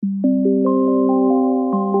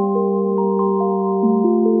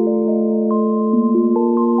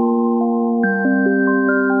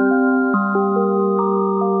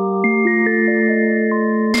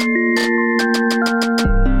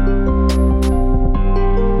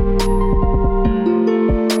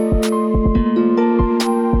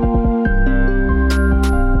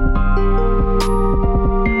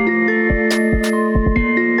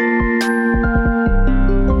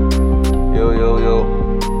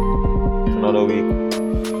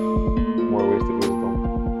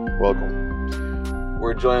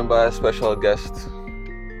we're joined by a special guest.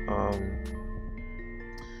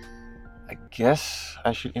 I guess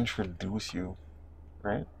I should introduce you,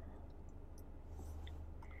 right?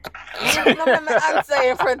 I'm gonna answer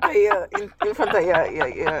in front of you, in front of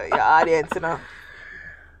your audience, you know.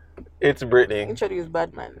 It's Brittany. Introduce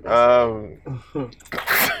Batman.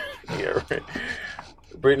 Yeah, right.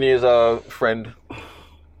 Brittany is a friend.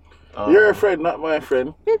 You're a friend, not my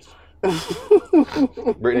friend.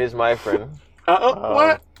 Brittany is my friend.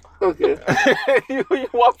 What? Okay. you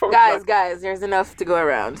walk from guys, there's enough to go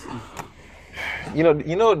around. You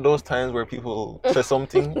know those times where people say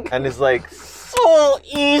something and it's like so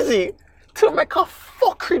easy to make a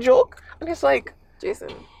fuckery joke, and it's like, Jason,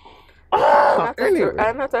 anyway.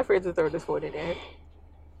 I'm not afraid to throw this phone in there.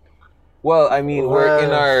 Well, I mean,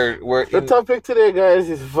 The topic today, guys,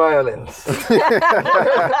 is violence.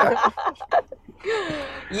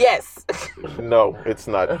 Yes. No, it's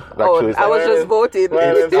not. Actually, I was just voting.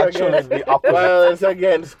 It's actually the opposite. Violence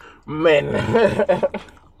against men.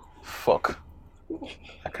 Fuck.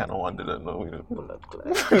 I kind of wanted to know.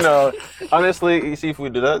 No, honestly, you see, if we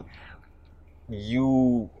do that,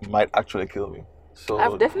 you might actually kill me. So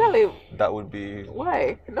I've definitely. That would be.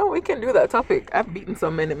 Why? No, we can do that topic. I've beaten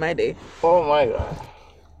some men in my day. Oh my god.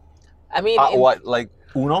 I mean, what, like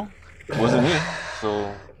Uno? Wasn't me.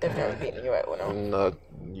 So. Definitely beating you at Uno. No,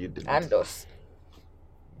 you didn't. And dos.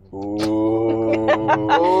 Ooh.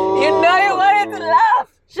 You know you wanted to laugh.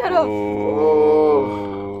 Shut up.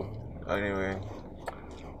 Ooh. Anyway.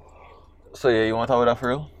 So yeah, you want to talk about that for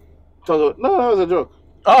real? No, that was a joke.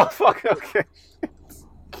 Oh fuck. Okay.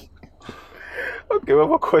 Okay, we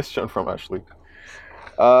have a question from Ashley.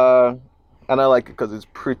 And I like it because it's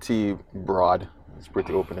pretty broad. It's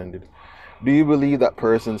pretty open-ended. Do you believe that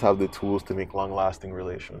persons have the tools to make long-lasting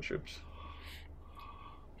relationships?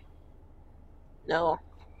 No.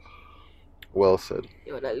 Well said.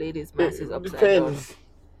 Yo, that lady's mask is upside Depends. down.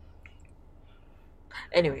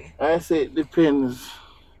 Anyway. I say it depends.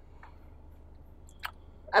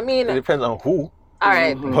 I mean, It depends on who. all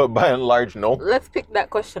right. But by and large, no. Let's pick that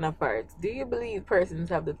question apart. Do you believe persons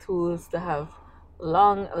have the tools to have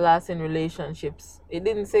long-lasting relationships? It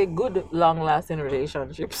didn't say good long-lasting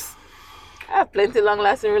relationships. I have plenty of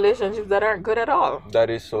long-lasting relationships that aren't good at all. That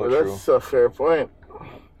is so true. That's a fair point.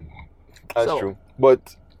 That's true.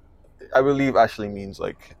 But I believe Ashley means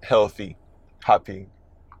like healthy, happy,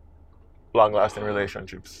 long-lasting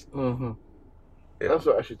relationships. Mm-hmm. Yeah. That's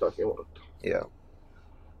what she's talking about. Yeah.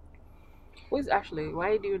 Who is Ashley?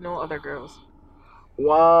 Why do you know other girls?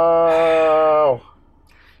 Wow.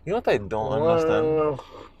 You know what I don't understand? Wow.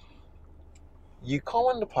 You come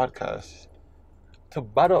on the podcast to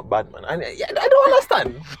bad up Batman. And I don't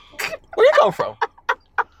understand. Where you come from?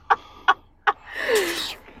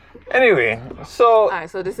 Anyway, so... Alright,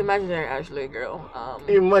 so this imaginary Ashley girl.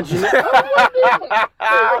 Imagine it.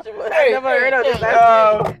 I never heard of this.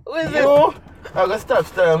 Who is this? I'm gonna stop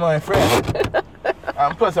staring my friend.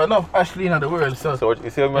 And plus, I know Ashley in the world, so what, you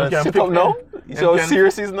see how man can sit pick up now? You see how can-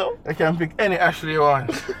 serious he is now? I can pick any Ashley you want.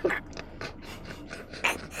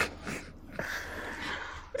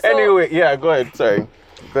 Anyway, yeah, go ahead. Sorry.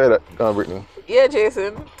 Go ahead, Brittany. Yeah,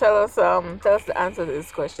 Jason, tell us the answer to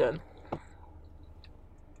this question.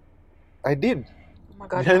 I did. Oh my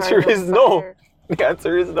God, The answer is no. The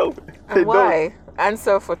answer is no. They And why?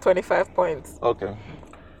 Answer for 25 points. don't. Okay.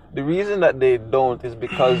 The reason that they don't is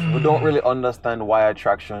because we don't really understand why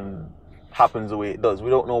attraction happens the way it does. We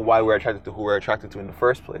don't know why we're attracted to who we're attracted to in the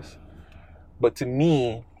first place. But to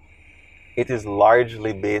me, it is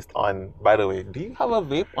largely based on, by the way, do you have a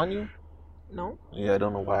vape on you? No? Yeah, I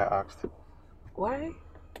don't know why I asked. Why?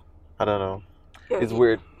 I don't know. Yo, It's you-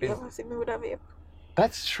 weird. You ever see me with a vape?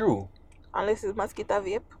 That's true. Unless it's mosquito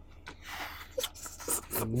vape.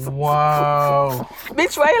 Wow.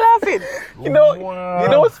 Bitch, why you laughing? You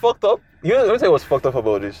know what's fucked up? Let me tell you what's fucked up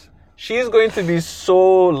about this. She's going to be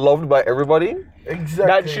so loved by everybody Exactly.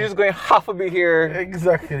 that she's going to have to be here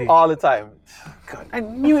Exactly. all the time. God, I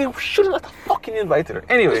knew it. Shouldn't have fucking invited her.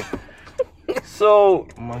 Anyway, so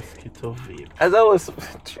Mosquito vape. as I was,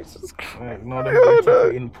 Jesus Christ, Like, no, they're going to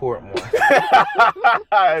import more.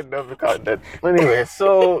 I never caught that. Anyway,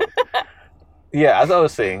 so yeah, as I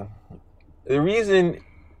was saying, the reason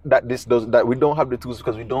that we don't have the tools is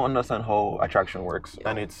because we don't understand how attraction works,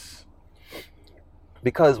 and it's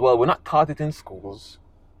because we're not taught it in schools.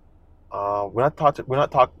 We're not taught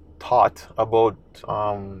about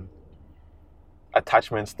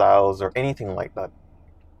attachment styles or anything like that,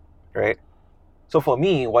 right? So for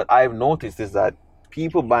me, what I've noticed is that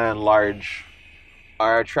people by and large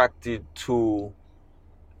are attracted to,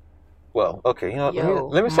 well, okay,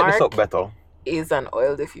 let me set this up Mark better. is an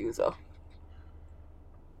oil diffuser.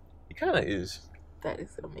 kind of is. That is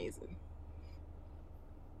amazing.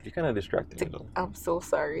 You kind of distracted me though. I'm so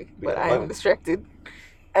sorry, but Yeah, I am like- distracted.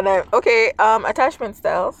 And I'm okay. Attachment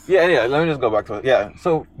styles. Yeah. Let me just go back to it. Yeah.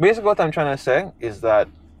 So basically, what I'm trying to say is that.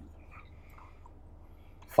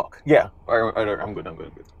 Fuck. Yeah. I'm good.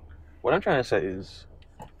 What I'm trying to say is,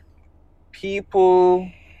 people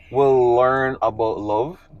will learn about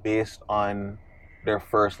love based on their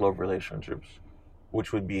first love relationships,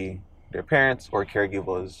 which would be their parents or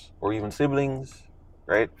caregivers or even siblings,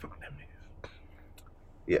 right?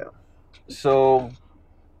 Yeah. So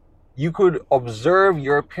you could observe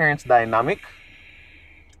your parents' dynamic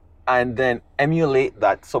and then emulate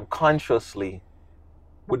that subconsciously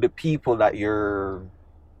with the people that you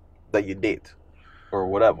date or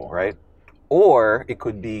whatever, right? Or it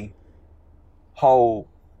could be how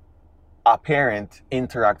a parent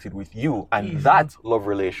interacted with you and Easy. that love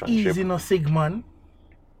relationship. Easy no Sigmund.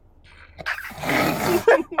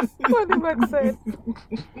 What the fuck said?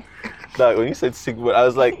 Like, when you said Sigma, I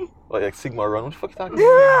was like Sigma Run. What the fuck you talking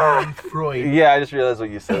about? Yeah. Freud. Yeah, I just realized what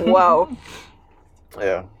you said. Wow.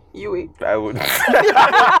 Yeah, You eat. I would. Pick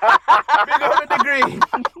up a degree.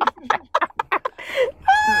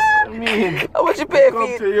 I mean, How much you pay come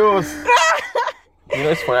for to it? yours. You know,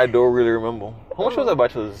 it's funny. I don't really remember. How much was that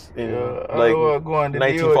bachelor's in like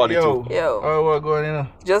 1942? Yo, Oh, what going on?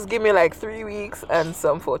 just give me like 3 weeks and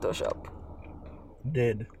some Photoshop.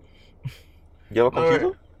 Dead. You have a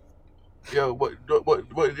computer? Yo,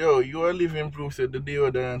 but yo, you are living proof that the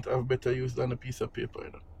deodorant have better use than a piece of paper.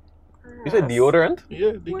 You know? You said deodorant?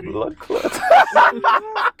 Yeah, degree. Blood clot.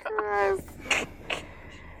 Christ.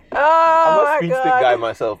 I'm Oh a my speed stick god. guy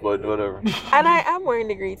myself, but whatever. And I am wearing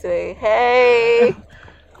degree today. Hey.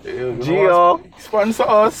 Yo, Gio. sponsor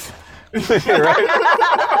us. Right?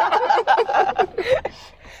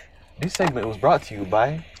 This segment was brought to you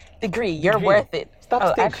by. Degree, you're Degree. worth it. Stop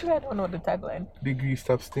Oh, stink. actually, I don't know the tagline. Degree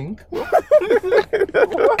stop stink.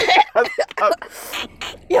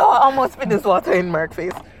 Yo, I almost spit this water in Mark's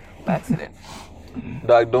face. By accident.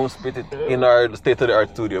 Dog, don't spit it in our state-of-the-art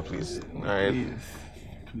studio, please. All right,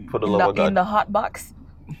 Please. for the love of In God. the hot box.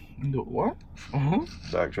 The what? Uh-huh.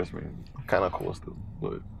 Dog, trust me, kind of cool still.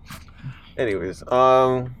 But, anyways, did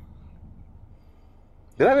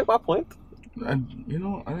I make my point? You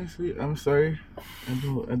know, honestly, I'm sorry. I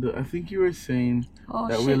do. I think you were saying Oh,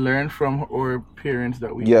 that shit. we learn from our parents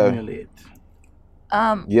that we Yeah. emulate.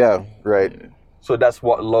 Yeah, right. Yeah. So that's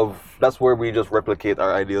what love. That's where we just replicate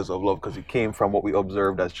our ideas of love because it came from what we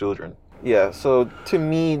observed as children. Yeah. So to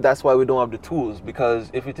me, that's why we don't have the tools, because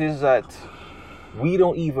if it is that we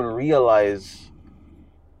don't even realize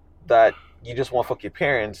that you just want to fuck your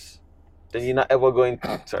parents, then you're not ever going.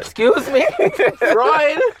 Sorry. Excuse me.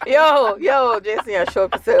 Freud. Yo, Jason, you show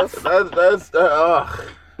up yourself. That's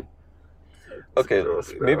Okay.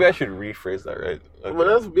 gross, bro. Maybe I should rephrase that, right? Okay. But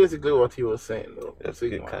that's basically what he was saying, though. That's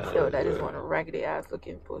it, kinda. Yo, that is one raggedy ass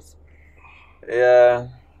looking puss. Yeah.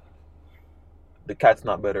 The cat's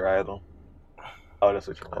not better either. Oh, that's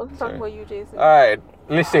what you I meant. was Sorry. talking about you, Jason. Alright,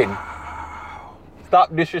 listen.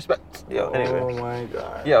 Stop disrespect. Yo, Oh anyway. my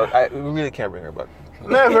god. Yo, we really can't bring her back.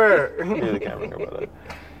 Never. We really can't bring her back.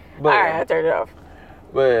 But, Alright, I'll turn it off.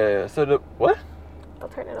 but yeah, so the what? I'll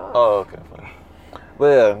turn it off. Oh, okay, fine. But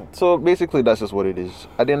yeah, so basically that's just what it is.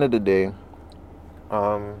 At the end of the day,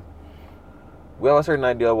 we have a certain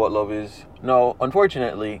idea of what love is. Now,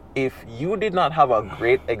 unfortunately, if you did not have a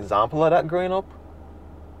great example of that growing up,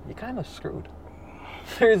 you're kind of screwed.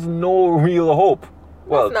 There's no real hope.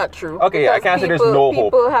 Well, That's not true. okay, yeah, I because can't say there's no hope.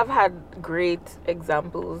 People have had great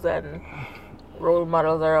examples and role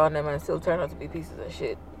models around them and still turn out to be pieces of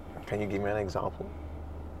shit. Can you give me an example?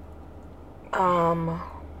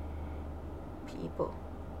 People.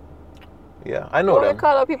 Yeah, I know I don't them.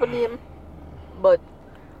 call out people name, but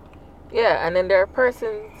yeah, and then there are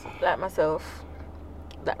persons like myself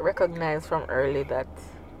that recognize from early that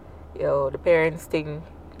the parents thing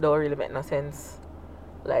don't really make no sense.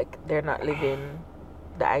 Like they're not living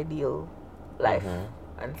the ideal life,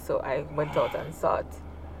 and so I went out and sought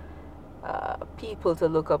people to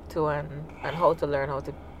look up to and how to learn how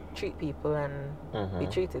to treat people and be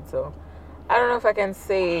treated. So I don't know if I can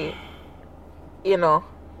say,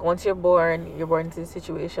 once you're born into the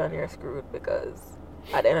situation, you're screwed, because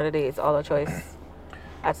at the end of the day, it's all a choice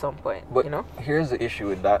at some point, But here's the issue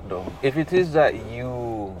with that, though. If it is that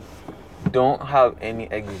you don't have any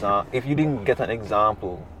if you didn't get an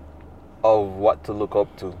example of what to look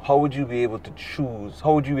up to, how would you be able to choose?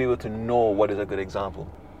 How would you be able to know what is a good example?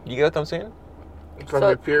 You get what I'm saying? Because So-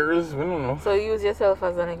 my peers, we don't know. So use yourself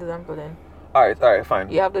as an example then. All right, fine.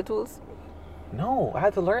 You have the tools? No, I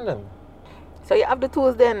had to learn them. So you have the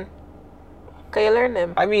tools then. Can you learn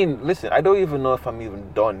them? I mean, listen, I don't even know if I'm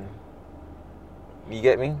even done. You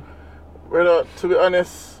get me? Brother, to be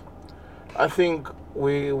honest, I think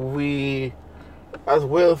we as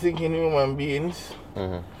well-thinking human beings,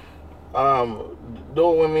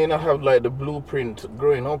 though we may not have like the blueprint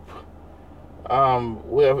growing up,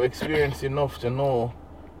 we have experienced enough to know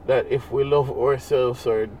that if we love ourselves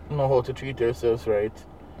or know how to treat ourselves right,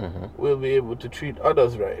 we'll be able to treat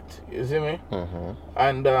others right. You see me?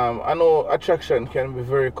 And I know attraction can be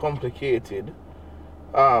very complicated,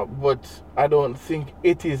 but I don't think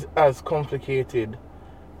it is as complicated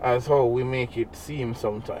as how we make it seem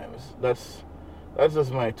sometimes. That's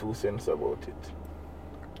just my 2 cents about it.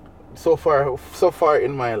 So far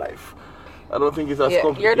in my life, I don't think it's as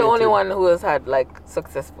complicated. You're the only one who has had like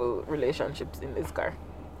successful relationships in this car.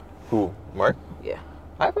 Who? Mark? Yeah.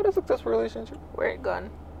 I've had a successful relationship. Where it gone?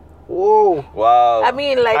 Whoa. Wow. I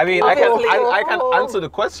mean, like, I obviously- can answer the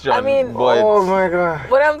question. I mean- but Oh my god.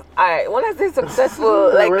 When I say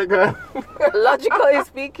successful, like my god. logically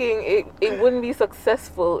speaking, it wouldn't be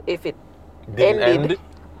successful if it didn't ended. end.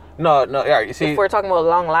 No, yeah. You see, If we're talking about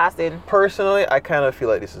long lasting. personally, I kind of feel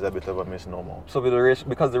like this is a bit of a misnomer. So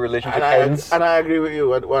because the relationship And ends. I agree with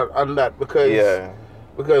you on that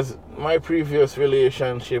because my previous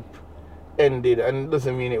relationship ended, and it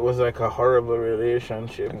doesn't mean it was like a horrible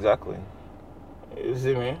relationship. Exactly. You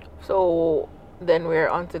see me? So then we're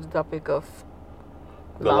on to the topic of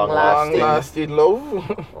The long long-lasting. lasting.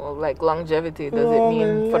 Long-lasting love. Or like longevity. Does it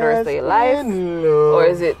mean for the rest of your life? Or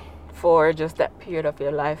is it for just that period of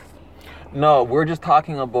your life? No, we're just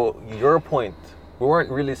talking about your point. We weren't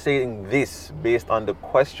really saying this based on the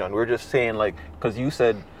question. We're just saying like, because you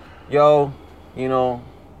said, yo, you know,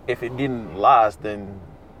 if it didn't last, then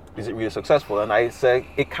is it really successful? And I say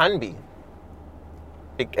it can be.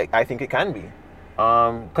 I think it can be.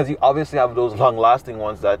 Because you obviously have those long-lasting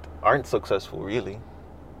ones that aren't successful, really.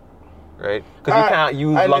 Right? Because you can't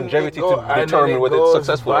use longevity to determine whether it's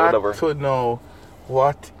successful or whatever. To know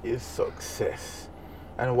what is success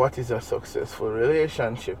and what is a successful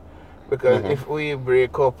relationship. Because if we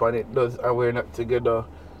break up and we're not together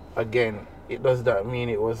again, does that mean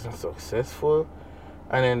it wasn't successful?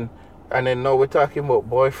 And then now we're talking about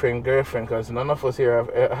boyfriend, girlfriend, because none of us here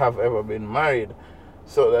have ever been married.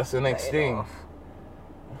 So that's the next thing.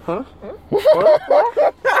 Huh?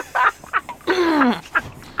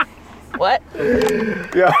 What?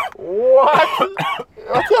 Yeah. What?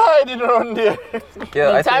 What you hiding around there?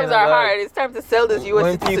 Yeah, When times are hard, it's time to sell this U.S.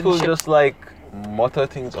 When people citizenship. just like mutter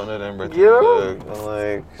things under them breath. Yeah.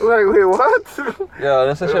 Like, Wait, what? yeah,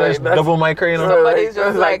 that's actually Like, just that's- double mic, you know. Somebody's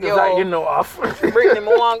just like, yo, you know, off. Brittany,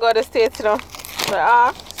 I want to go to the States, you know.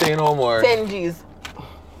 Like, Say no more. 10 G's.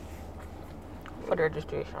 For the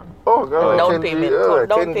registration. Oh, God. Down 10 payment. G's. Oh,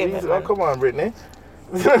 Down 10 payment, G's. Oh, man. come on, Brittany.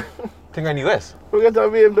 Think in the US. We get a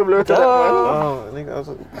BMW to that, Oh, I think that was.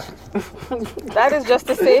 That is just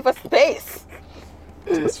to save a space.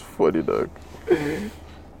 That's funny, dog.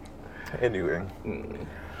 Anyway,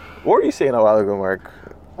 what were you saying a while ago, Mark?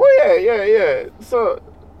 Oh, yeah. So,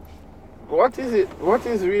 what is it? What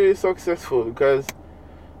is really successful? Because,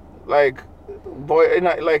 like,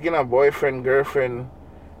 in a boyfriend girlfriend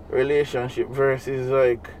relationship versus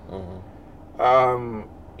like,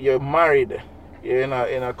 you're married, you're in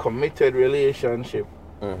a committed relationship,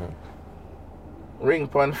 ring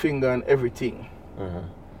pon finger and everything.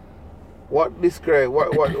 What is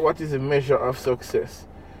the measure of success?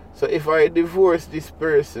 So if I divorce this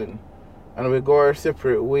person and we go our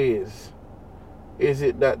separate ways, is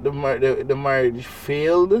it that the marriage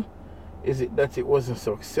failed? Is it that it wasn't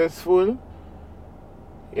successful?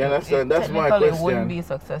 You understand? That's my question. It wouldn't be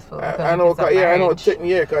successful. I know.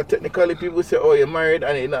 Because technically people say, "Oh, you're married,"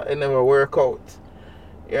 and it never work out.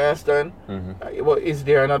 You understand? But is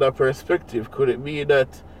there another perspective? Could it be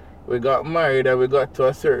that we got married and we got to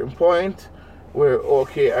a certain point where,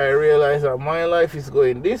 okay, I realize that my life is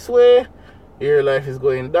going this way, your life is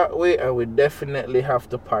going that way, and we definitely have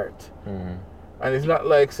to part. And it's not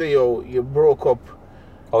like, say, you broke up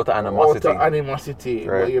Out of animosity,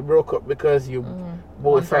 Right. but you broke up because you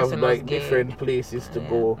both One have person like was gay. different places to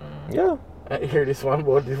go. Yeah. I hear this one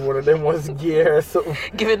about if one of them was gay or something.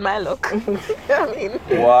 Give it my look. I mean,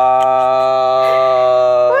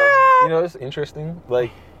 Wow. You know, it's interesting.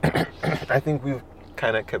 Like, I think we've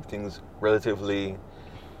kind of kept things relatively.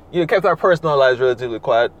 Kept our personal lives relatively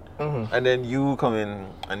quiet, and then you come in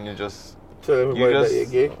and you just. Tell everybody that you're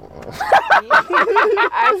gay.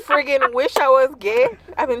 I friggin' wish I was gay.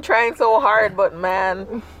 I've been trying so hard, but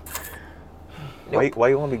man, Why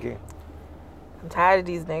you want to be gay? I'm tired of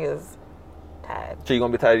these niggas. tired. So you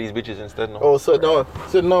gonna be tired of these bitches instead, no? Oh, so no.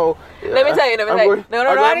 Let me tell you.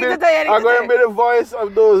 I need to tell you. I'm going to be the voice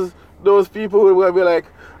of those people who will be like,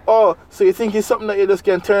 oh, so you think it's something that you just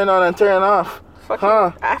can turn on and turn off?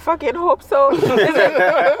 I fucking hope so.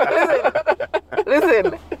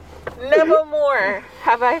 Listen. Never more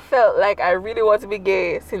have I felt like I really want to be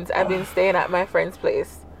gay since I've been staying at my friend's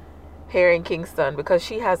place here in Kingston, because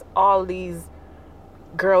she has all these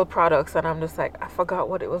girl products and I'm just like, I forgot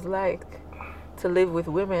what it was like to live with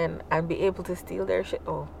women and be able to steal their shit.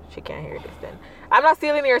 Oh, she can't hear this then. I'm not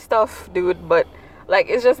stealing your stuff, dude, but like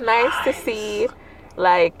it's just nice to see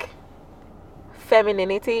like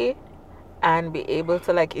femininity and be able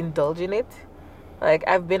to like indulge in it. Like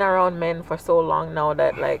I've been around men for so long now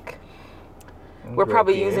that like we're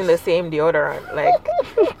probably using the same deodorant. Like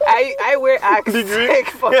I wear Axe. Like,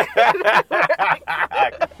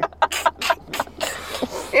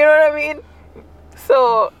 you know what I mean?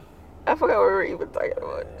 So I forgot what we were even talking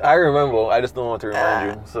about. I remember. I just don't want to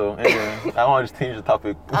remind you. So anyway, I want to just change the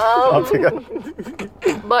topic.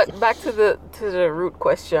 But back to the root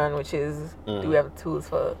question, which is, do we have tools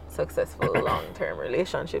for successful long-term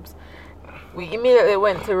relationships? We immediately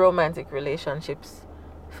went to romantic relationships,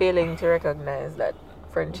 failing to recognize that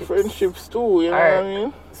friendships too, you know what I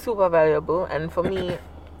mean? Super valuable, and for me,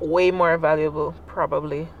 way more valuable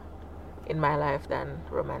probably in my life than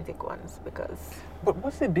romantic ones, because. But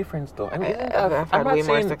what's the difference though? I mean, I've had way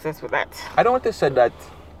more success with that. I don't want to say that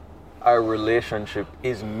our relationship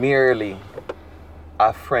is merely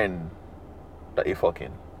a friend that you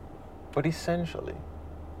fucking, but essentially,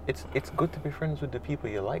 it's good to be friends with the people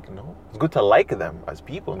you like, no? It's good to like them as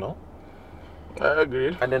people, no? I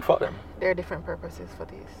agree. And then fuck them. There are different purposes for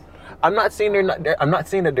these. I'm not saying they're not there. I'm not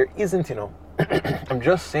saying that there isn't, you know. I'm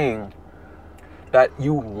just saying that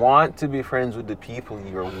you want to be friends with the people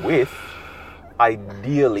you're with,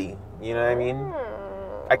 ideally. You know what I mean?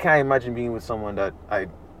 I can't imagine being with someone that I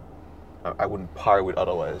wouldn't par with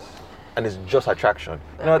otherwise, and it's just attraction.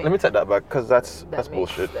 You know what? Let me take that back, because that's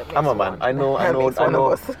bullshit. I'm a man. I know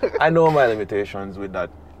my limitations with that.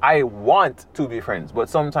 I want to be friends, but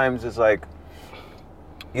sometimes it's like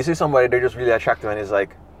you see somebody, they're just really attractive, and it's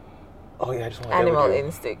like, oh yeah, I just want to animal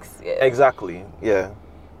instincts. Yeah. Exactly. Yeah.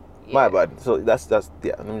 My bad. So that's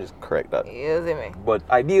yeah. Let me just correct that. You see me? But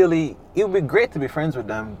ideally, it would be great to be friends with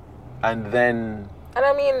them, and then. And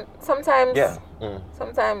I mean, sometimes. Yeah.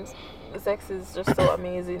 Sometimes the sex is just so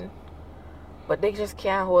amazing, but they just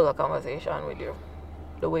can't hold a conversation with you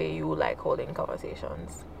the way you like holding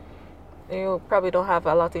conversations. You probably don't have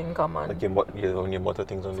a lot in common. Like you mutter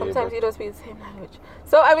things on the Sometimes you don't speak the same language.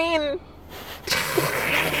 So I mean.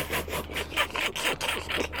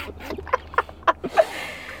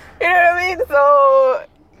 You know what I mean? So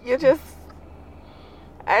you just,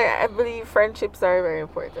 I believe friendships are very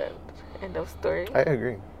important. End of story. I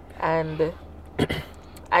agree. And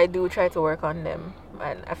I do try to work on them.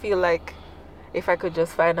 And I feel like if I could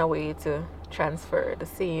just find a way to transfer the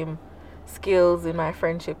same skills in my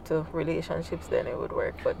friendship to relationships, then it would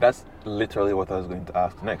work. But that's literally what I was going to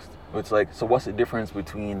ask next. It's like, so what's the difference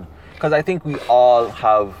between, because I think we all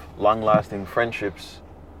have long-lasting friendships.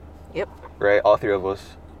 Yep. Right? All three of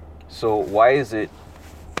us. So why is it,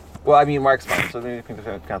 well, I mean, Mark's fine, so we can't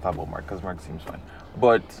talk about Mark, because Mark seems fine.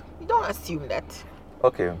 But you don't assume that.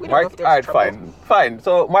 Okay, Mark, alright, fine.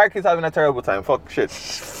 So Mark is having a terrible time. Fuck shit.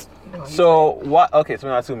 No, so what? Okay, so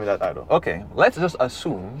we're not assuming that either. Okay, let's just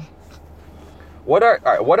assume. What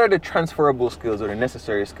are the transferable skills or the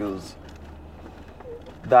necessary skills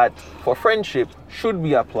that for friendship should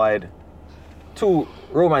be applied to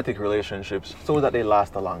romantic relationships so that they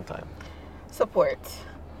last a long time? Support.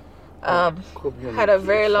 Had a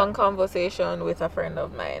very long conversation with a friend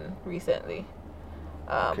of mine recently.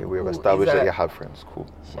 Okay, we have established that you have friends. Cool.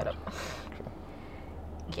 Shut up. Okay.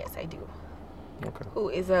 Yes, I do. Okay. Who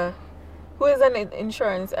is an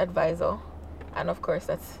insurance advisor, and of course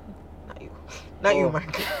that's not you, you,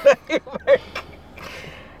 Mark. Not you, Mark.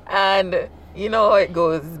 And you know how it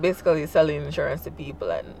goes. Basically, selling insurance to people,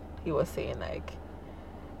 and he was saying like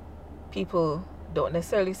people don't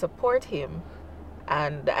necessarily support him,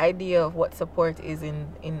 and the idea of what support is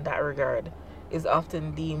in that regard is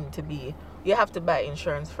often deemed to be, you have to buy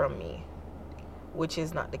insurance from me, which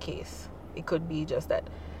is not the case. It could be just that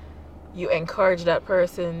you encourage that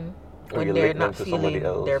person when they're not feeling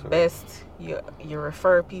their best. You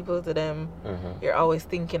refer people to them. Mm-hmm. You're always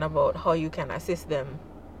thinking about how you can assist them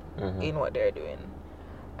mm-hmm. in what they're doing.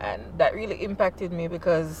 And that really impacted me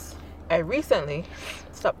because I recently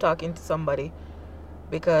stopped talking to somebody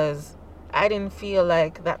because I didn't feel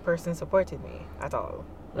like that person supported me at all.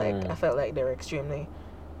 Like I felt like they were extremely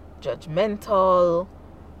judgmental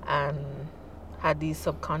and had these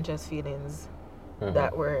subconscious feelings Mhm.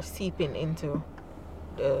 that were seeping into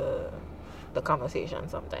the conversation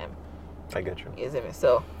sometime. I get you. You see me?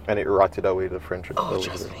 So, And it rotted away the friendship. oh,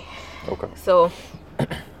 trust me. Okay. So,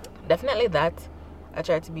 definitely that. I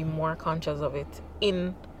try to be more conscious of it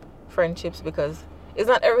in friendships because it's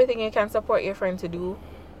not everything you can support your friend to do.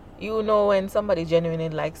 You know when somebody genuinely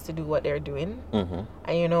likes to do what they're doing, Mm-hmm.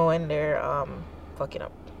 and you know when they're fucking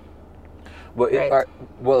up. But Right.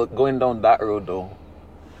 well, going down that road though,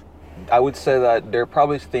 I would say that there are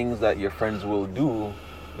probably things that your friends will do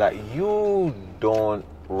that you don't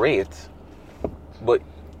rate, but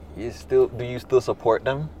do you still support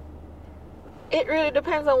them? It really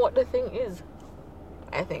depends on what the thing is,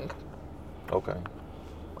 I think. Okay.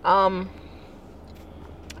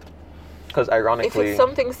 Because If ironically, it's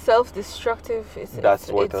something self-destructive, That's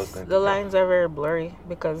what I was thinking, the yeah. lines are very blurry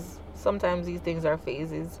because sometimes these things are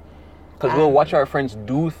phases. because we'll watch our friends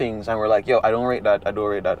do things and we're like, yo, I don't rate that, I don't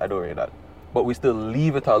rate that, I don't rate that. But we still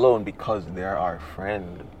leave it alone because they're our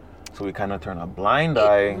friend. So we kind of turn a blind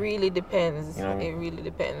eye. It really depends. You know what I mean? It really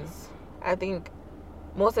depends. I think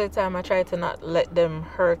most of the time I try to not let them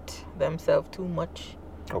hurt themselves too much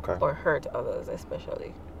Okay. or hurt others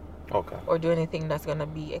especially. Okay. Or do anything that's going to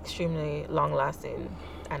be extremely long lasting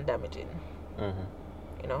and damaging. Mm-hmm.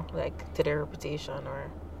 You know, like to their reputation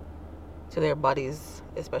or to their bodies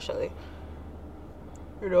especially.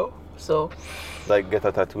 You know? So, Like get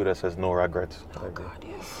a tattoo that says no regrets. oh God,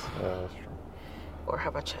 yes. Yeah, that's true. Or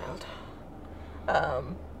have a child.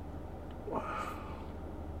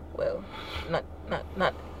 Well,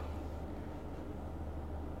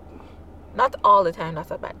 not all the time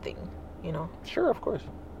that's a bad thing, you know. Sure, of course.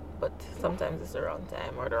 But sometimes it's the wrong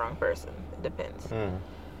time or the wrong person. It depends.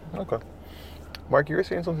 Okay. Mark, you were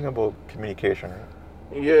saying something about communication,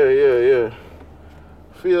 right? Yeah.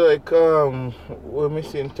 Feel like we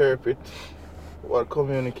misinterpret what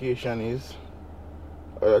communication is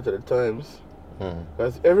a lot of the times.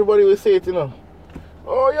 Because everybody will say it, you know.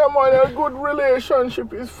 Oh yeah man, a good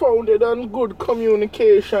relationship is founded on good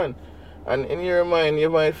communication. And in your mind you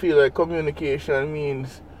might feel like communication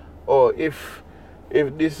means, oh, if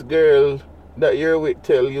this girl that you're with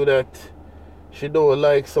tell you that she don't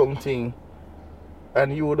like something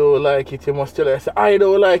and you don't like it, you must tell her, say, I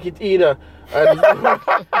don't like it either. And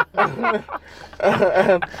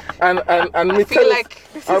and me I feel like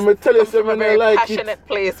this I'm gonna tell you from a something I very like passionate it.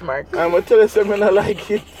 place, Mark. I'm gonna tell you something I like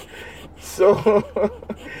it. So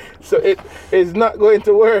it's not going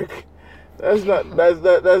to work.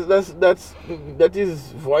 That is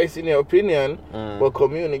voicing your opinion, but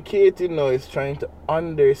communicating now is trying to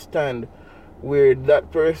understand where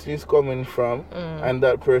that person is coming from, and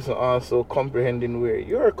that person also comprehending where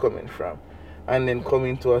you're coming from, and then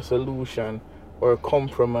coming to a solution or a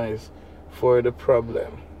compromise for the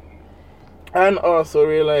problem. And also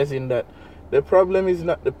realizing that the problem is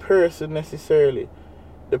not the person necessarily.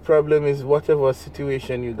 The problem is whatever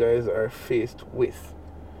situation you guys are faced with.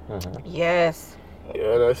 Yes. You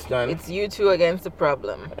understand? It's you two against the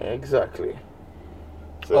problem. Exactly.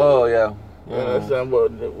 So, Oh, yeah. you understand?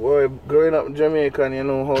 But boy, growing up Jamaican, you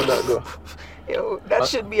know how that go. Yo, that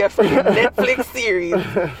should be a freaking Netflix series.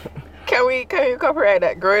 Can you copyright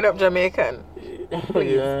that? Growing up Jamaican.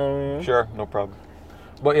 Please. Yeah, Sure, no problem.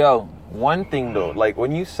 But yo, one thing though, like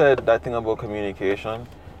when you said that thing about communication,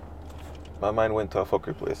 my mind went to a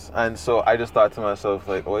fuckery place. And so I just thought to myself,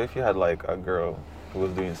 like, what if you had like a girl who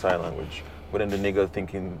was doing sign language, but then the nigga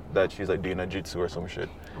thinking that she's like doing a jitsu or some shit.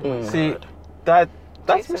 See, that's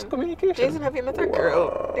Jason, miscommunication. Jason, have you met a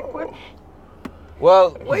girl? Like, what?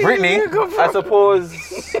 Well, Where Brittany, you come I from?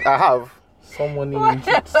 suppose I have. Someone in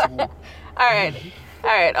jitsu.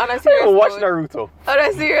 Alright, on a serious Watch note. Naruto. On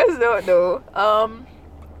a serious note though,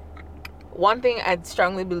 one thing I'd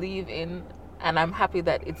strongly believe in, and I'm happy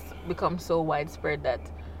that it's become so widespread that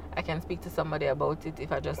I can speak to somebody about it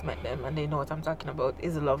if I just met them and they know what I'm talking about,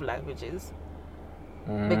 is love languages.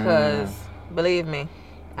 Because believe me,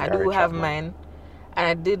 I do Gary have Chapman. mine, and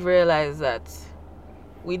I did realize that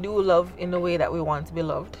we do love in the way that we want to be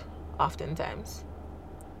loved oftentimes.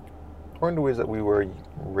 Or in the ways that we were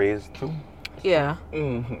raised to. Yeah.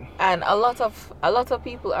 Mm-hmm. And a lot of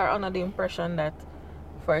people are under the impression that,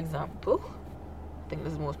 for example, I think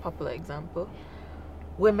this is the most popular example,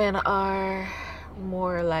 women are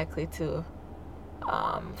more likely to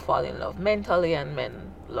fall in love mentally, and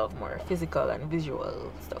men love more physical and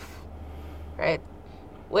visual stuff, right?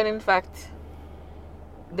 When in fact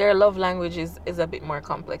their love language is a bit more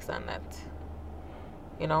complex than that,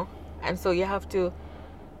 you know. And so you have to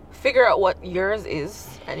figure out what yours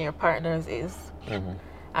is and your partner's is,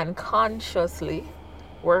 and consciously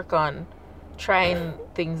work on trying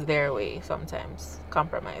things their way sometimes,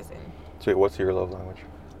 compromising. So what's your love language?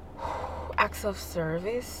 Acts of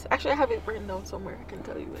service. Actually, I have it written down somewhere. I can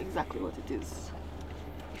tell you exactly what it is.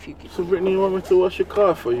 If you give So Brittany, you want me to wash your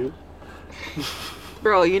car for you?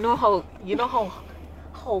 Bro, you know how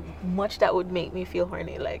much that would make me feel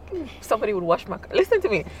horny. Like somebody would wash my car. Listen to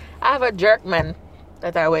me. I have a jerk man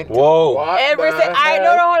that I went to. Whoa. What Every the I hell?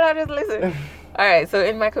 don't know how just listen. All right, so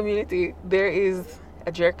in my community there is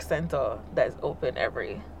a jerk center that's open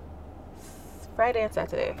every Friday and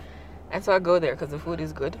Saturday, and so I go there because the food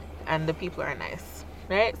is good and the people are nice,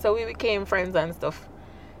 right? So we became friends and stuff.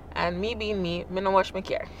 And me being me don't wash my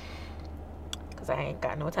car because I ain't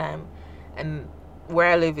got no time, and where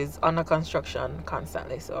I live is under construction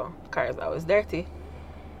constantly, so cars are always dirty.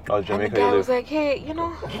 Oh, And the Jamaica guy you was live. like, hey, you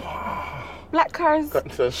know, black cars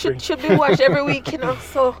Cotton spring. should be washed every week, you know.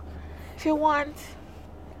 So if you want,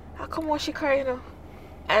 I'll come wash your car, you know.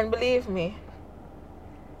 And believe me,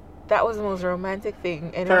 that was the most romantic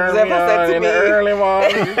thing anyone's Turn me ever said on to in me. the early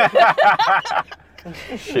morning.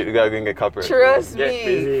 Shit, we gotta go and get copyright. Trust Get me.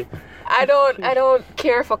 busy. I don't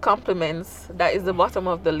care for compliments. That is the bottom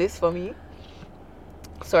of the list for me.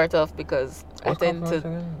 Sort of, because I tend to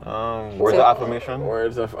Words of affirmation.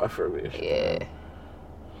 Words of affirmation. yeah.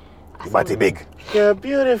 Body big. You're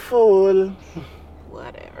beautiful.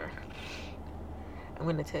 Whatever. I'm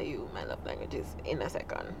gonna tell you my love languages in a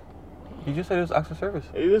second. You just said it was acts of service.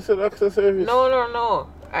 You just said access service. No.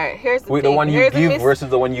 Alright, here's the Wait, thing. the one you Here's a give versus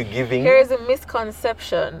the one you giving. Here's a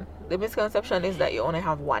misconception. The misconception is that you only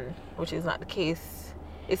have one, which is not the case.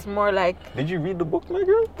 It's more like, Did you read the book, my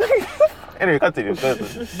girl? Anyway, continue.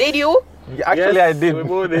 did you? Yeah, actually, Yes, I did. we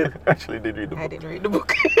both did. Actually, did read the I book. didn't read the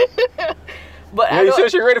book. But Yeah, I you don't.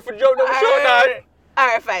 said she ready for joke number show now.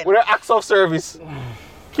 Alright, fine. With her acts of service,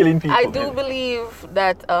 killing people. I do believe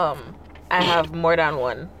that I have more than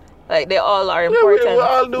one. Like they all are Yeah, important. we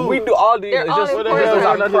all do. We do all these. They're It's all just important. this is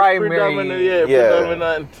our That is primary. predominant,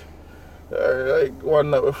 predominant. Like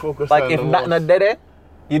one that we focus Like on. if the not most. dead,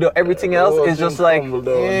 you know everything else Oh, is just then like crumble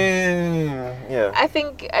down. yeah. I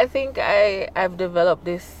think I've developed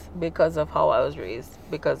this because of how I was raised.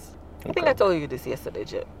 Because I think I told you this yesterday,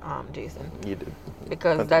 Jason. You did.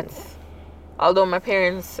 Because Continue. that's, although my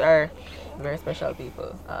parents are very special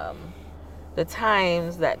people, the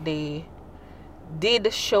times that they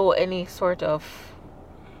did show any sort of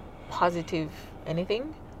positive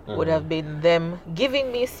anything would have been them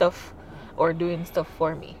giving me stuff or doing stuff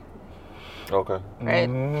for me, Okay. right?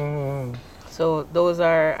 Mm. So those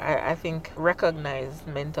are, I think, recognized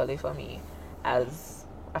mentally for me as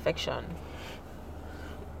affection,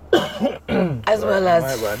 as well My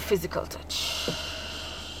as bad. physical touch.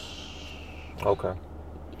 Okay.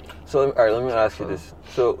 So all right, let me ask you this.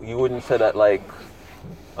 So you wouldn't say that like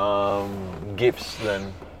gifts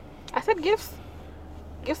then? I said gifts.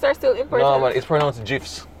 Gifts are still important. No, man, it's pronounced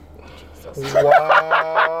gifs.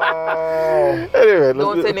 Wow. Anyway,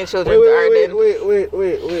 Don't send your children to Arden.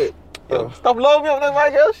 Wait. Yo, stop blowing me up like my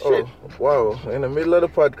girl. Shit. Oh, wow. In the middle of the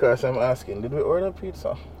podcast, I'm asking, did we order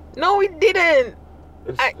pizza? No, we didn't.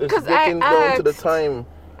 It's 'cause I getting down to the asked. time.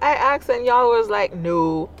 I asked and y'all was like,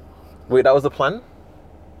 no. Wait, that was the plan?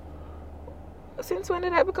 Since when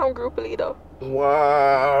did I become group leader?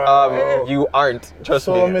 Wow. You aren't. Trust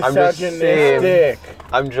so me. I'm just saying. misogynistic.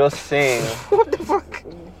 I'm just saying. What the fuck?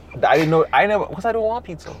 I didn't know. I never. Because I don't want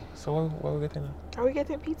pizza. So what are we getting? Are we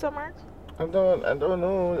getting pizza, Mark? I don't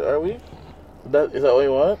know. Are we? Is that what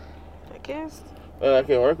you want? I guess. Then I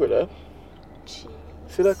can work with that. Jeez.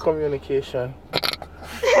 See that communication.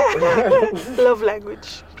 Love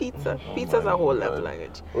language. Pizza. Pizza's a whole love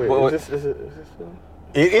language. Wait, But- is this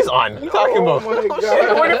It is on. What are you talking Oh about? my Shit, God.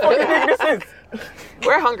 what the fuck you think this is?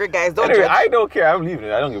 We're hungry, guys. Don't Anyway, judge. I don't care. I'm leaving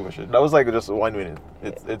it. I don't give a shit. That was like just 1 minute.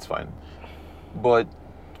 It's fine. But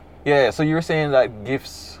yeah, so you were saying that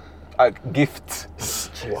gifts, gifts.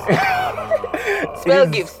 Spell is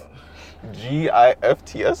gifts.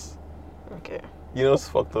 GIFTS. Okay. You know it's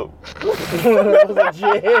fucked up. You're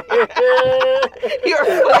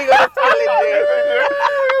fully gonna spell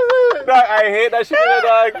it, Dog, I hate that shit,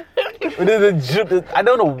 dog. But I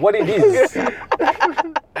don't know what it is.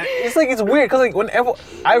 It's like it's weird because like whenever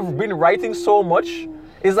I've been writing so much,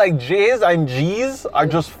 it's like J's and G's are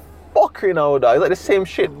just fucking out, dog. It's like the same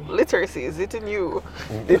shit. Jay. Literacy is it in you?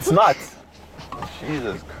 It's not.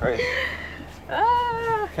 Jesus Christ.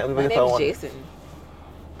 Ah, Can't my believe I name's one. Jason.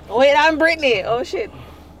 Wait, I'm Brittany. Oh shit.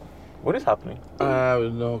 What is happening? I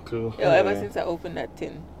have no clue. Yo, ever since I opened that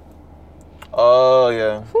tin. Oh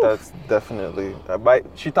yeah, that's definitely.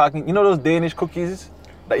 She talking. You know those Danish cookies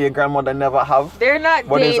that your grandmother never have, They're not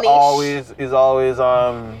but Danish. it's always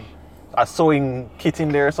a sewing kit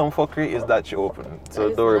in there, some fuckery, is that she open. So That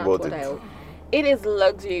is don't worry not about what it. It is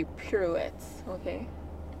luxury pirouettes, okay?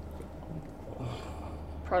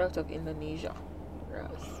 Product of Indonesia.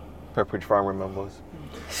 Yes. Pepperidge Farm remembers.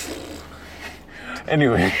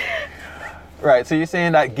 Anyway, right. So you're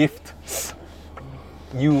saying that gifts,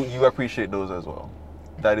 you appreciate those as well.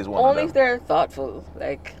 That is one Only of if them. they're thoughtful.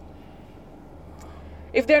 Like,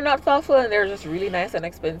 if they're not thoughtful and they're just really nice and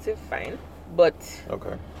expensive, fine. But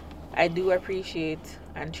Okay. I do appreciate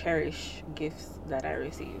and cherish gifts that I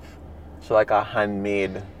receive. So like a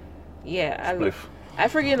handmade Yeah, spliff. I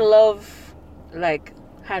freaking love like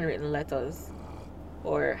handwritten letters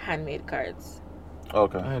or handmade cards.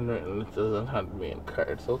 Okay. Handwritten letters and handmade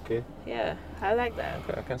cards. Okay. Yeah, I like that.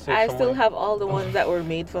 Okay, I can say I still have all the ones that were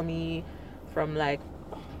made for me from like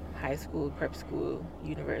high school, prep school,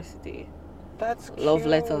 university. That's Love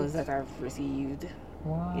cute. letters that I've received.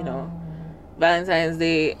 Wow. You know, Valentine's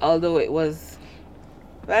Day, although Valentine's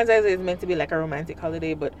Day is meant to be like a romantic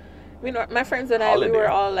holiday, but you know, my friends and I, we Holiday. were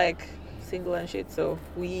all like single and shit, so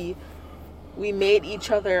we made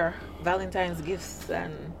each other Valentine's gifts,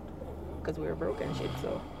 and because we were broke and shit,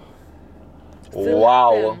 so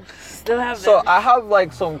Wow. still have them. So I have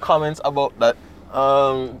like some comments about that.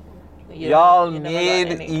 You Y'all you never got made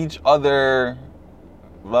any. each other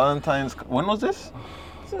Valentine's. When was this?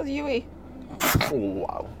 This was Yui.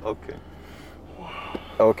 Wow. Okay.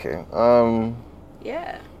 Okay.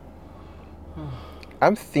 Yeah.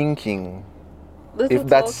 I'm thinking Little if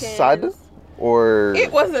that's sad tokens. or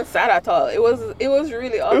It wasn't sad at all. It was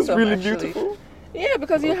really awesome. it's really actually. beautiful. Yeah,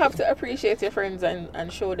 because you have to appreciate your friends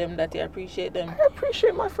and show them that you appreciate them. I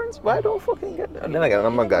appreciate my friends, but I don't fucking get that. Then again,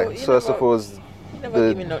 I'm a You guy, never- so I you suppose never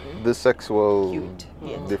give me nothing. the sexual Cute.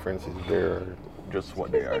 Yeah. differences there are just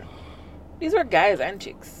what they are. These were guys and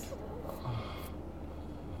chicks.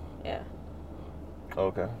 Yeah.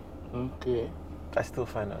 Okay. Okay. I still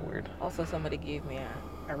find that weird. Also, somebody gave me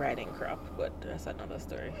a riding crop, but that's another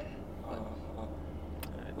story.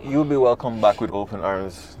 You'll be welcome back with open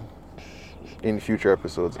arms in future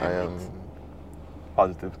episodes. I am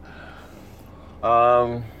positive.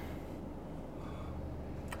 But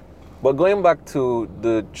going back to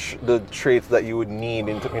the traits that you would need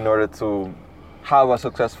in order to have a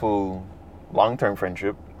successful long-term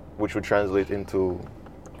friendship, which would translate into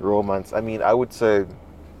romance. I mean, I would say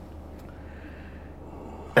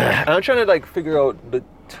I'm trying to like figure out the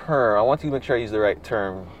term. I want to make sure I use the right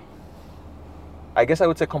term. I guess I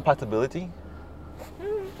would say compatibility.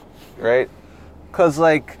 Right? Cause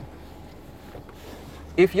like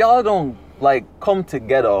if y'all don't like come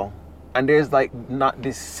together and there's like not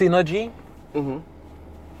this synergy,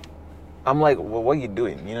 I'm like, well, what are you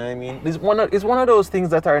doing? You know what I mean? It's one of those things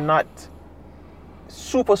that are not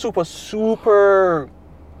super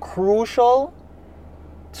crucial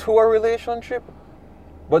to a relationship.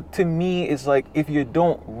 But to me, it's like if you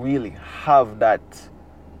don't really have that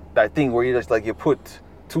thing where you just like you put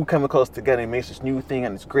two chemicals together, it makes this new thing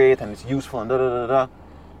and it's great and it's useful and da da da da.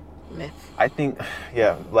 Meth. I think,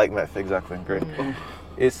 yeah, like meth, exactly, great.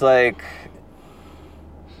 It's like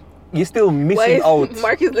you're still Why missing is out.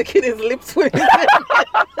 Mark is licking his lips with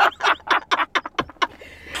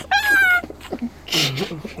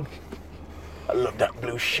I love that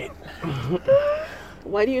blue shit.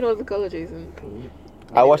 Why do you know the color, Jason?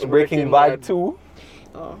 I watched Breaking Breaking Bad Bad. 2.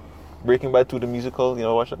 Oh, Breaking Bad 2, the musical. You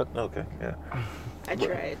know, watch that? Okay, yeah. I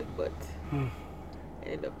tried, but I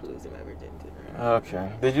ended up losing my virginity. Okay.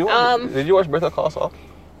 Did you watch Better Call Saul?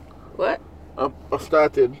 What? I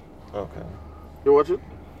started. Okay. You watch it?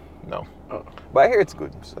 No. Oh. But I hear it's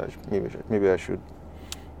good. So maybe I should.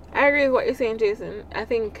 I agree with what you're saying, Jason. I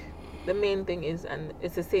think the main thing is, and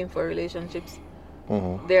it's the same for relationships,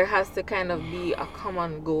 there has to kind of be a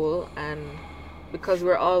common goal, and because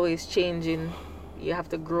we're always changing, you have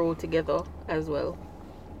to grow together as well.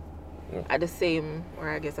 Yeah. At the same, or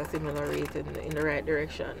I guess a similar rate in the right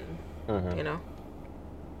direction, you know?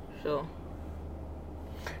 So,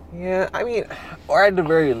 Yeah, I mean, or at the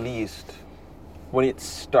very least, when it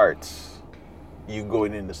starts, you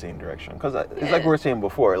going in the same direction. Because it's like Yeah. we were saying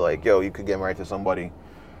before, like, yo, you could get married to somebody,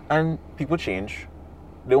 and people change.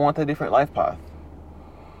 They want a different life path.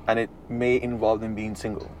 And it may involve them being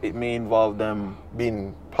single. It may involve them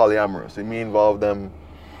being polyamorous. It may involve them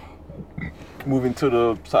moving to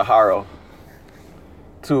the Sahara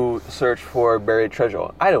to search for buried treasure.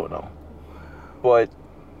 I don't know. But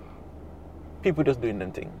people just doing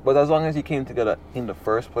them thing. But as long as you came together in the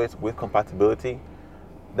first place with compatibility,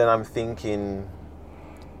 then I'm thinking,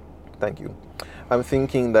 thank you. I'm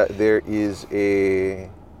thinking that there is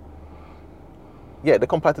the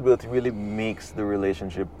compatibility really makes the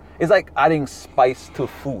relationship It's like adding spice to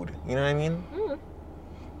food. You know what I mean?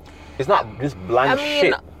 It's not just bland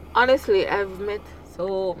shit. Honestly, I've met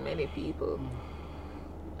so many people.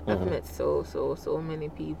 I've met so many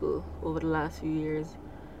people over the last few years.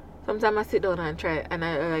 Sometimes I sit down and try, and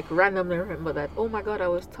I like randomly remember that, oh my God, I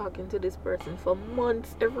was talking to this person for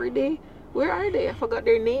months every day. Where are they? I forgot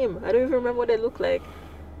their name. I don't even remember what they look like.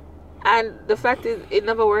 And the fact is, it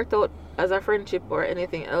never worked out as a friendship or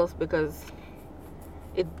anything else because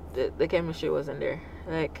the chemistry wasn't there.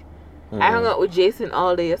 Like, I hung out with Jason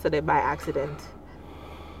all day yesterday by accident.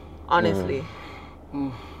 Honestly.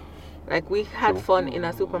 Like, we had fun in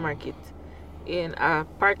a supermarket, in a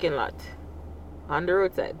parking lot, on the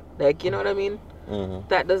roadside. Like, you know what I mean?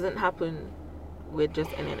 That doesn't happen with just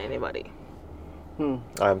anybody.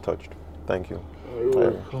 I am touched. Thank you.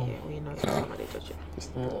 Yeah, we know somebody touch you.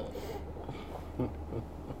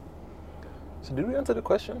 So did we answer the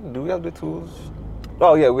question? Do we have the tools?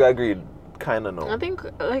 Oh yeah, we agreed. Kinda no. I think,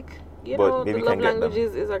 like, you But know, the maybe love can get them.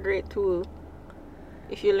 languages is a great tool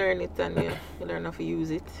if you learn it and you learn how to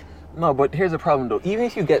use it. No, but here's the problem though. Even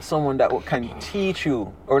if you get someone that can teach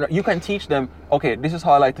you, or you can teach them, okay, this is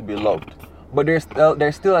how I like to be loved, but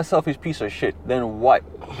they're still a selfish piece of shit, then what?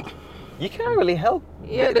 You can't really help.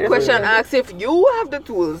 Yeah, the question asks if you have the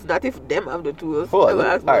tools, not if them have the tools. Hold on. Never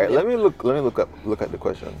ask All right, them. let me look at the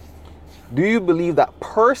question. Do you believe that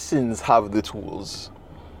persons have the tools?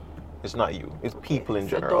 It's not you. It's people in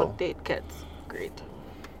So general. don't date cats. Great.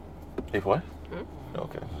 If what?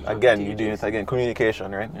 Okay. Again, you're doing it again.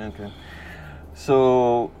 Communication, right? Okay.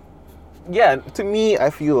 So, yeah, to me, I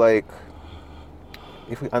feel like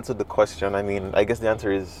if we answered the question, I mean, I guess the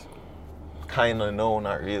answer is kind of no,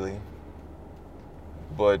 not really.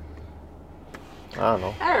 But I don't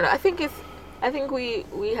know. I think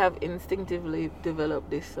we have instinctively developed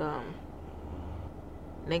this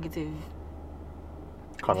negative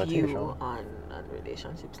Connotation. view on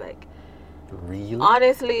relationships. Like, Really?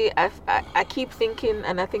 honestly, I keep thinking,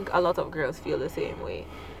 and I think a lot of girls feel the same way,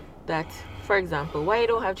 that, for example, why you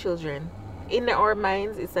don't have children? In our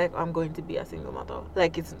minds, it's like, I'm going to be a single mother.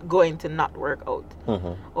 Like, it's going to not work out.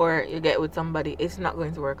 Or you get with somebody, it's not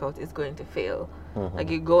going to work out. It's going to fail. Like,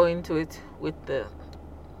 you go into it with the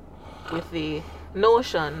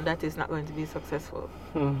notion that it's not going to be successful.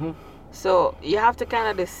 So you have to kind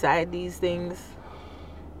of decide these things,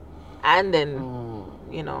 and then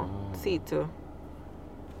you know, see to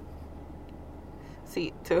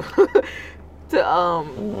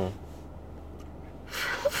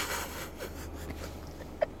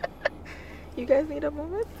You guys need a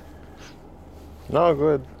moment? No,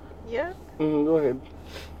 good. Yeah. Go ahead.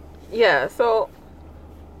 Yeah, so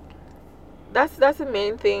that's the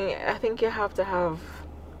main thing. I think you have to have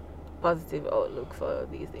positive outlook for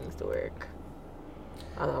these things to work.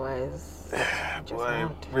 Otherwise, it just Boy,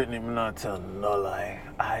 won't. Brittany, I'm not telling no lie.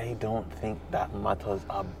 I don't think that matters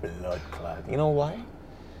a blood clot. You know why?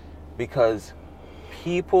 Because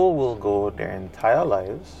people will go their entire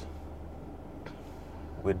lives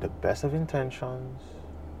with the best of intentions,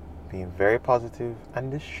 being very positive,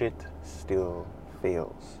 and this shit still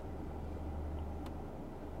fails.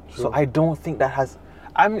 So I don't think that has.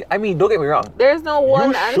 I mean, don't get me wrong. There's no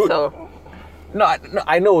one should- answer. No,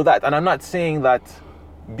 I know that, and I'm not saying that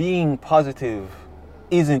being positive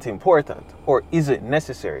isn't important or isn't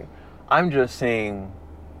necessary. I'm just saying,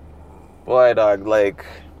 boy, dog, like,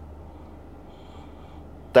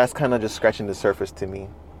 that's kind of just scratching the surface to me.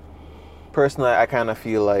 Personally, I kind of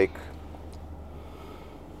feel like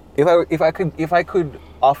if I could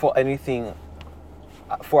offer anything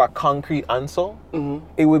for a concrete answer,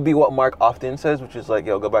 it would be what Mark often says, which is like,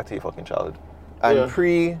 yo, go back to your fucking childhood.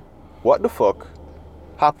 And what the fuck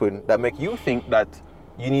happened that make you think that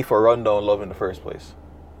you need for rundown love in the first place?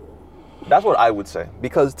 That's what I would say.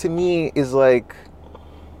 Because to me, it's like,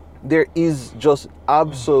 there is just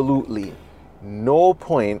absolutely no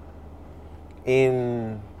point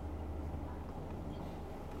in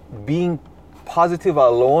being positive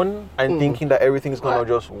alone and thinking that everything's gonna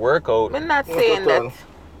just work out. I'm not saying that.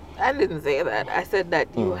 I didn't say that. I said that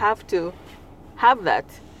you have to have that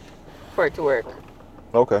for it to work.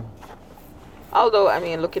 Okay. Although, I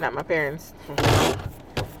mean, looking at my parents,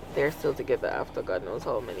 they're still together after God knows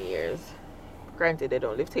how many years. Granted, they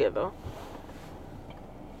don't live together.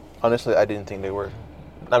 Honestly, I didn't think they were.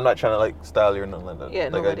 I'm not trying to like style you or nothing like that. Yeah,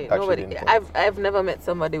 like, nobody. I actually didn't think. I've never met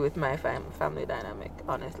somebody with my family dynamic,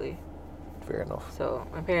 honestly. Fair enough. So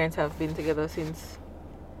my parents have been together since.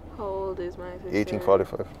 How old is my sister?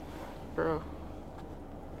 1845. Bro.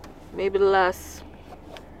 Maybe the last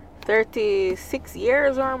 36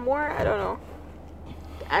 years or more. I don't know.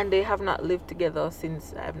 And they have not lived together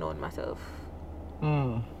since I've known myself.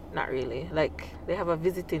 Not really. Like they have a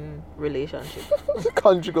visiting relationship.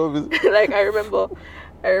 Conjugal visit. Like I remember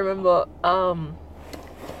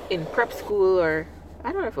in prep school, or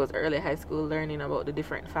I don't know if it was early high school, learning about the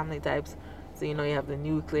different family types. So you have the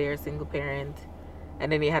nuclear, single parent,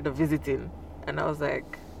 and then you had the visiting, and I was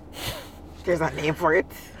like, there's a name for it.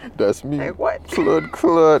 That's me. Like what?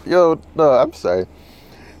 Claude. Yo, no, I'm sorry.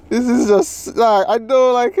 This is just I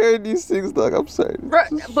don't like hearing these things, dog. I'm sorry.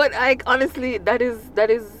 But like honestly, that is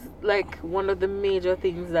like one of the major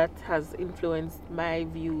things that has influenced my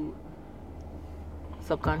view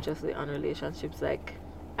subconsciously on relationships. Like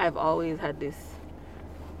I've always had this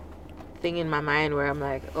thing in my mind where I'm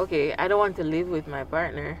like, okay, I don't want to live with my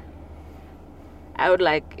partner. I would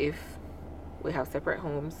like if we have separate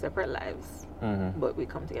homes, separate lives, but we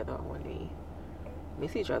come together when we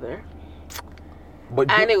miss each other.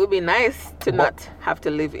 And it would be nice to not have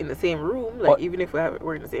to live in the same room, like even if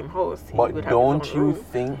we're in the same house. But don't you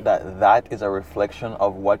think that is a reflection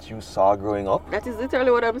of what you saw growing up? That is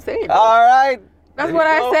literally what I'm saying. All right. That's what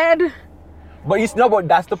I said. But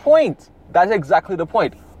that's the point. That's exactly the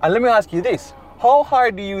point. And let me ask you this. How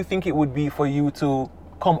hard do you think it would be for you to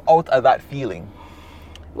come out of that feeling?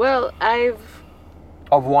 Well,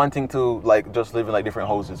 of wanting to like just live in like different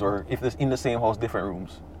houses, or if it's in the same house, different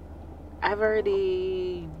rooms. I've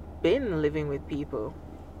already been living with people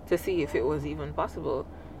to see if it was even possible,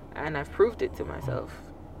 and I've proved it to myself.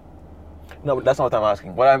 No, but that's not what I'm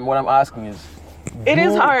asking. What I'm asking is, it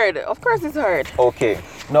is hard. Of course, it's hard. Okay.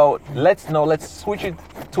 Now let's switch it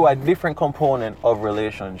to a different component of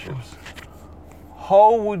relationships.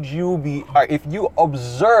 How would you be, or if you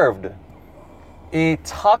observed a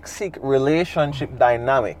toxic relationship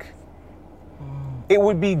dynamic, it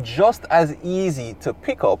would be just as easy to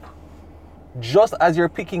pick up, just as you're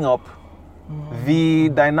picking up the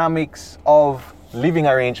dynamics of living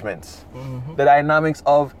arrangements, the dynamics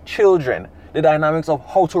of children, the dynamics of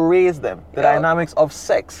how to raise them, the dynamics of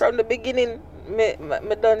sex. From the beginning, me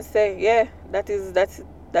done say, yeah,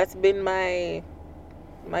 that's been my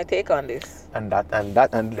take on this. And that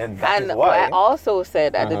is why I also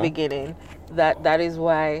said at the beginning that is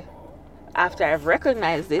why, after I've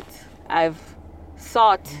recognized it, I've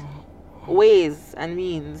sought ways and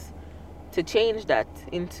means to change that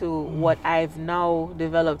into what I've now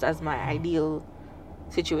developed as my ideal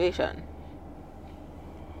situation.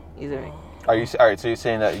 Is it? Are you all right? So you're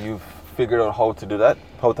saying that you've figured out how to do that,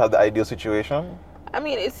 how to have the ideal situation? I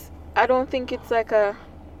mean, I don't think it's like a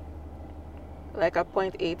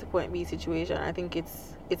point A to point B situation. I think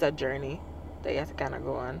it's a journey that you have to kind of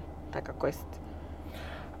go on, like a quest.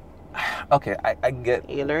 Okay, I get.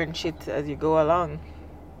 You learn shit as you go along.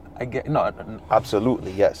 I get. No,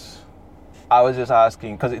 absolutely, yes. I was just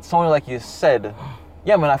asking because it sounded like you said,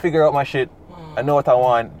 yeah, man, I figure out my shit. I know what I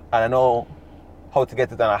want, and I know how to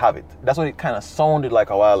get it, and I have it. That's what it kind of sounded like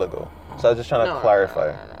a while ago. So I was just trying to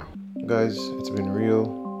clarify. No. Guys, it's been real.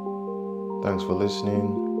 Thanks for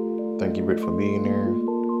listening. Thank you, Britt, for being here.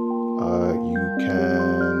 You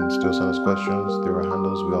can still send us questions through our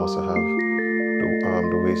handles. We also have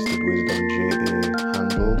the Wasted Wisdom JA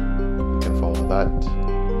handle. You can follow that.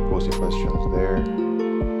 Post your questions there.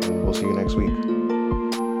 And we'll see you next week.